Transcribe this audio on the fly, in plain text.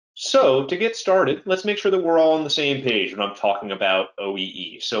So to get started, let's make sure that we're all on the same page when I'm talking about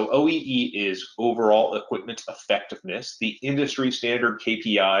OEE. So OEE is overall equipment effectiveness, the industry standard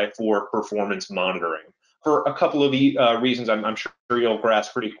KPI for performance monitoring. For a couple of reasons I'm sure you'll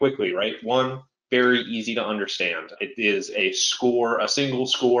grasp pretty quickly, right? One, very easy to understand. It is a score, a single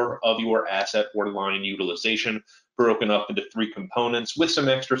score of your asset or line utilization broken up into three components with some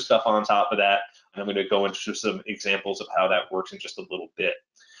extra stuff on top of that. And I'm going to go into some examples of how that works in just a little bit.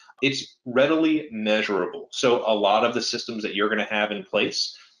 It's readily measurable. So a lot of the systems that you're going to have in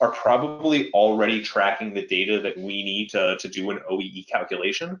place are probably already tracking the data that we need to do an OEE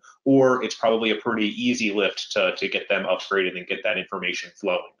calculation, or it's probably a pretty easy lift to get them upgraded and get that information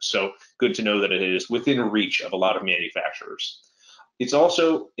flowing. So good to know that it is within reach of a lot of manufacturers. It's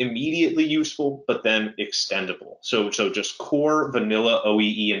also immediately useful, but then extendable. So just core vanilla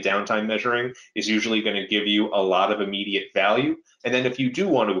OEE and downtime measuring is usually going to give you a lot of immediate value. And then if you do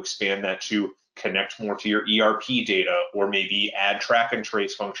want to expand that to connect more to your ERP data or maybe add track and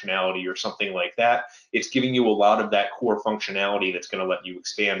trace functionality or something like that, it's giving you a lot of that core functionality that's going to let you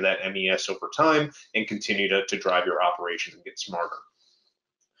expand that MES over time and continue to drive your operations and get smarter.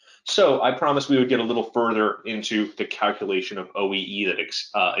 So I promised we would get a little further into the calculation of OEE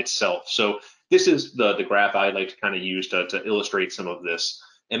that itself. So this is the graph I like to kind of use to illustrate some of this.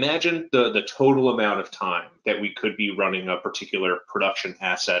 Imagine the total amount of time that we could be running a particular production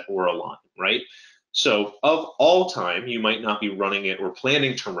asset or a line, right? So of all time, you might not be running it or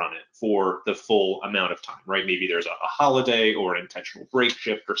planning to run it for the full amount of time, right? Maybe there's a holiday or an intentional break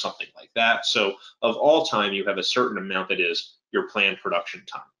shift or something like that. So of all time, you have a certain amount that is your planned production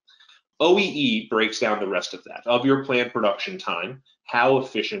time. OEE breaks down the rest of that. Of your planned production time, how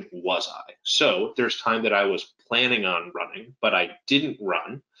efficient was I? So there's time that I was planning on running, but I didn't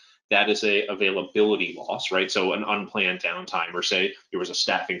run. That is a availability loss, right? So an unplanned downtime, or say there was a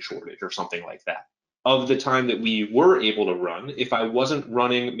staffing shortage or something like that. Of the time that we were able to run, if I wasn't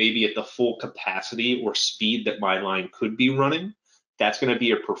running maybe at the full capacity or speed that my line could be running, that's going to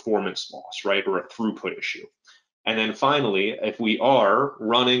be a performance loss, right? Or a throughput issue. And then finally, if we are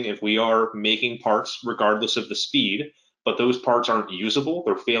running, if we are making parts regardless of the speed, but those parts aren't usable,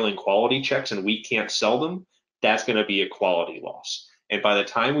 they're failing quality checks and we can't sell them, that's going to be a quality loss. And by the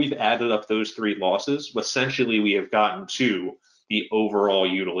time we've added up those three losses, essentially we have gotten to the overall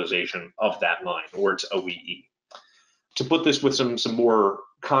utilization of that line, or its OEE. To put this with some more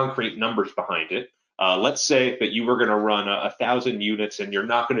concrete numbers behind it, let's say that you were going to run 1,000 units and you're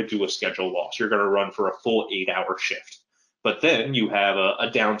not going to do a schedule loss. You're going to run for a full 8-hour shift. But then you have a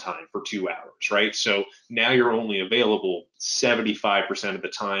downtime for 2 hours, right? So now you're only available 75% of the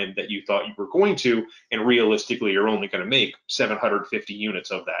time that you thought you were going to, and realistically, you're only going to make 750 units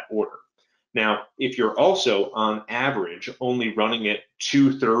of that order. Now, if you're also on average only running at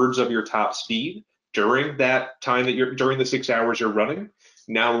 2/3 of your top speed during that time that during the 6 hours you're running,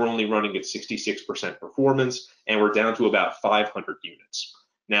 now we're only running at 66% performance, and we're down to about 500 units.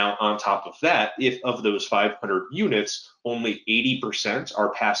 Now, on top of that, if of those 500 units, only 80%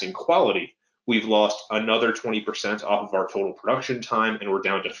 are passing quality, we've lost another 20% off of our total production time, and we're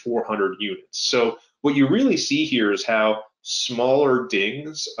down to 400 units. So what you really see here is how smaller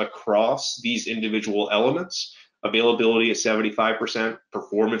dings across these individual elements, availability at 75%,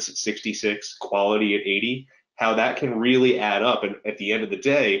 performance at 66, quality at 80, how that can really add up. And at the end of the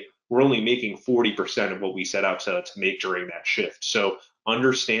day, we're only making 40% of what we set out to make during that shift. So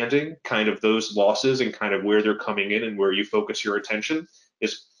understanding kind of those losses and kind of where they're coming in and where you focus your attention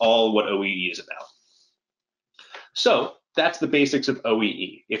is all what OEE is about. So that's the basics of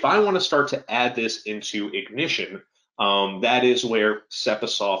OEE. If I want to start to add this into Ignition, that is where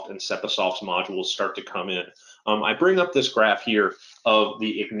Sepasoft and Sepasoft's modules start to come in. I bring up this graph here of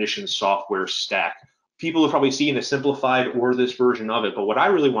the Ignition software stack. People have probably seen a simplified or this version of it, but what I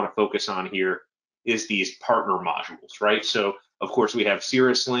really want to focus on here is these partner modules, right? So of course we have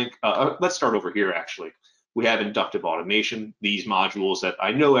Cirrus Link. Let's start over here actually. We have inductive automation, these modules that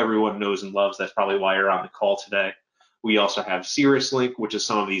I know everyone knows and loves. That's probably why you're on the call today. We also have Cirrus Link, which is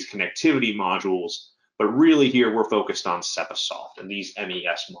some of these connectivity modules, but really here we're focused on Sepasoft and these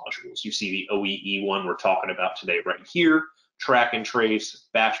MES modules. You see the OEE one we're talking about today right here, track and trace,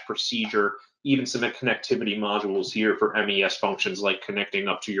 batch procedure, even some connectivity modules here for MES functions like connecting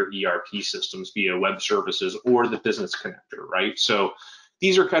up to your ERP systems via web services or the business connector, right? So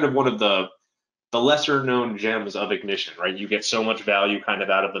these are kind of one of the lesser known gems of Ignition, right? You get so much value kind of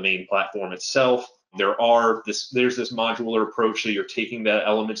out of the main platform itself. There's this modular approach, so you're taking the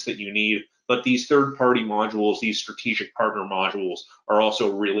elements that you need, but these third-party modules, these strategic partner modules are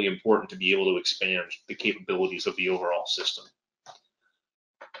also really important to be able to expand the capabilities of the overall system.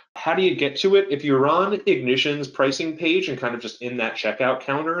 how do you get to it? If you're on Ignition's pricing page and kind of just in that checkout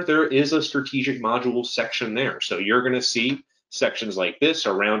counter, there is a strategic modules section there. So you're going to see sections like this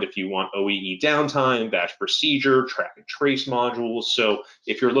around if you want OEE downtime, batch procedure, track and trace modules. So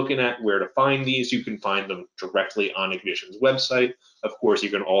if you're looking at where to find these, you can find them directly on Ignition's website. Of course,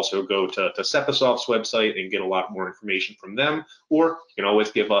 you can also go to Sepasoft's website and get a lot more information from them, or you can always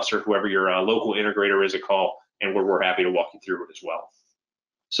give us or whoever your local integrator is a call, and we're happy to walk you through it as well.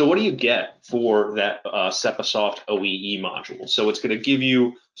 So what do you get for that Sepasoft OEE module? So it's going to give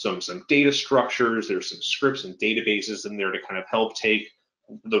you some data structures. There's some scripts and databases in there to kind of help take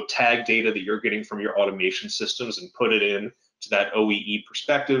the tag data that you're getting from your automation systems and put it in to that OEE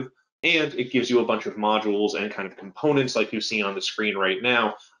perspective. And it gives you a bunch of modules and kind of components like you see on the screen right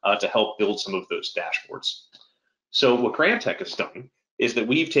now to help build some of those dashboards. So what Grantech has done is that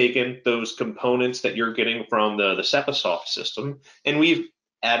we've taken those components that you're getting from the Sepasoft system, and we've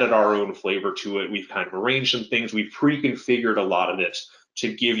added our own flavor to it. We've kind of arranged some things. We've pre-configured a lot of this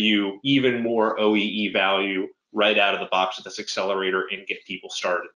to give you even more OEE value right out of the box with this accelerator and get people started.